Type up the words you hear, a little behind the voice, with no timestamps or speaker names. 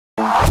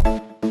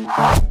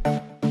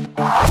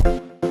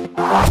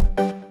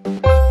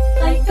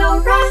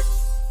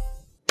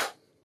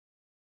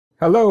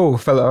Hello,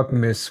 fellow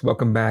alchemists.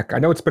 Welcome back. I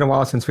know it's been a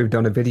while since we've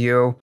done a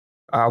video.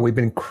 We've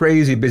been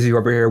crazy busy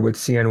over here with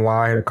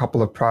CNY and a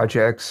couple of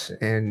projects,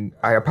 and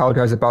I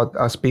apologize about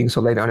us being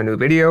so late on a new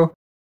video.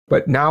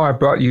 But now I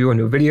brought you a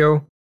new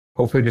video,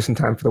 hopefully just in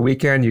time for the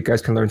weekend. You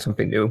guys can learn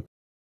something new.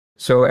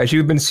 So as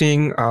you've been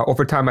seeing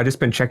over time, I've just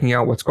been checking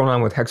out what's going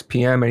on with Hex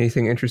PM,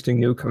 anything interesting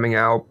new coming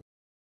out.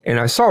 And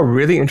I saw a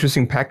really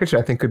interesting package that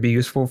I think could be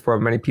useful for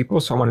many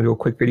people. So I want to do a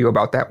quick video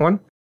about that one.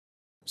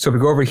 So if we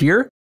go over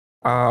here,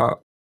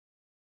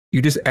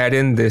 you just add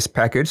in this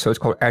package. So it's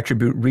called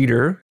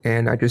AttrReader.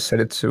 And I just set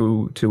it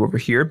to over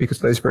here because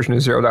the latest version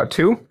is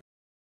 0.2.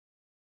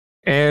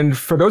 And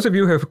for those of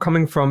you who are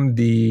coming from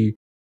the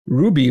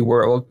Ruby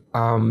world,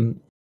 you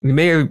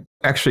may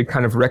actually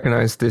kind of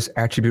recognize this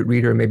attribute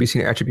reader, maybe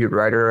seen attribute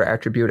writer,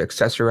 attribute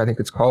accessor, I think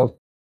it's called.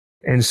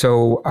 And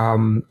so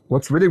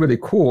what's really, really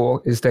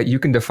cool is that you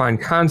can define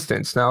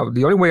constants. Now,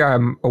 the only way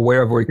I'm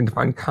aware of where you can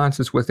define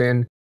constants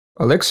within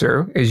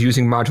Elixir is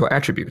using module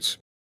attributes.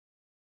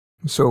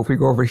 So if we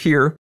go over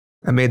here,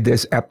 I made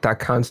this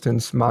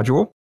app.constants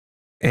module,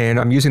 and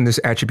I'm using this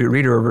attribute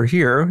reader over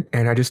here,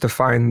 and I just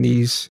define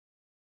these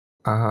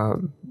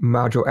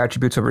module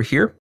attributes over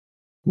here.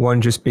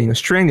 One just being a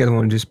string, the other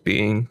one just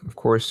being, of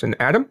course, an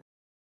atom.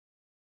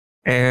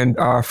 And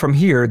from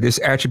here, this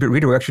attribute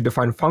reader will actually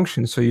define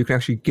functions, so you can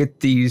actually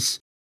get these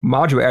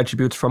module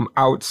attributes from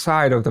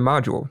outside of the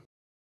module.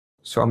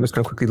 So I'm just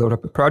going to quickly load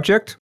up the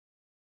project.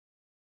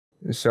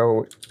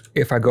 So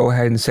if I go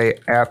ahead and say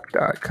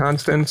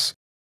app.constants,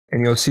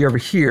 and you'll see over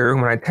here,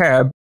 when I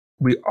tab,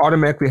 we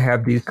automatically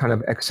have these kind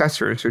of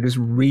accessors. So just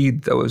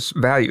read those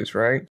values,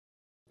 right?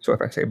 So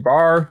if I say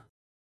bar,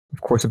 of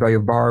course, the value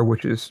of bar,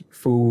 which is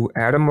foo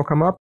atom, will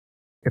come up.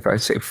 If I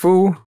say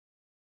foo,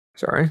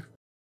 I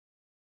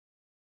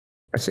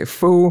say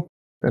foo,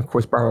 then of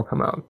course bar will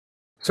come out.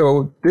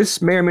 So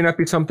this may or may not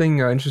be something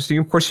interesting.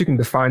 Of course, you can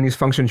define these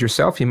functions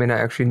yourself. You may not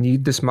actually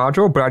need this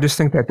module, but I just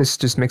think that this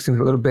just makes things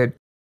a little bit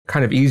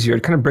kind of easier.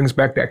 It kind of brings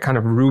back that kind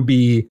of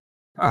Ruby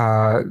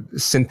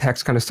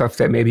syntax kind of stuff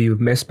that maybe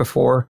you've missed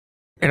before.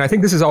 And I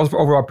think this is also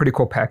overall a pretty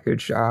cool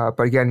package.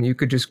 But again, you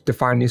could just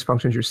define these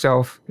functions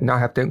yourself and not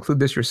have to include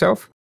this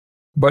yourself.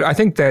 But I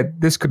think that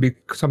this could be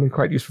something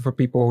quite useful for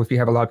people if you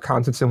have a lot of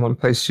constants in one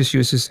place. Just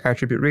use this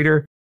attribute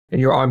reader,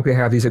 and you'll automatically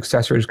have these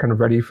accessors kind of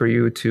ready for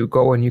you to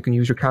go, and you can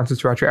use your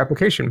constants throughout your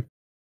application.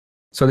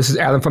 So this is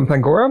Alan from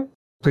Plangora.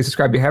 Please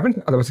subscribe if you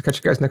haven't. Otherwise, I'll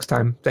catch you guys next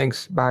time.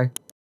 Thanks. Bye.